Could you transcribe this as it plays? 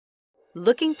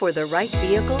Looking for the right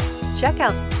vehicle? Check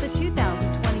out the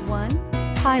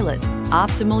 2021 Pilot.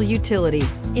 Optimal utility,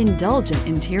 indulgent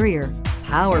interior,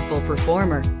 powerful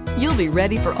performer. You'll be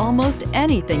ready for almost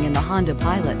anything in the Honda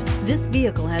Pilot. This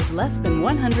vehicle has less than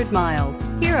 100 miles.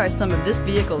 Here are some of this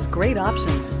vehicle's great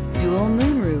options: dual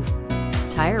moonroof,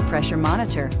 tire pressure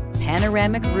monitor,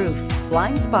 panoramic roof,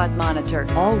 blind spot monitor,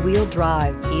 all-wheel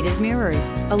drive, heated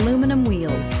mirrors, aluminum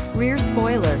wheels, rear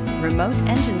spoiler, remote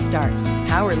engine start,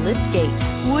 power lift gate.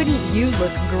 Wouldn't you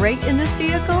look great in this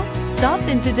vehicle? Stop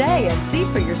in today and see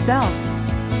for yourself.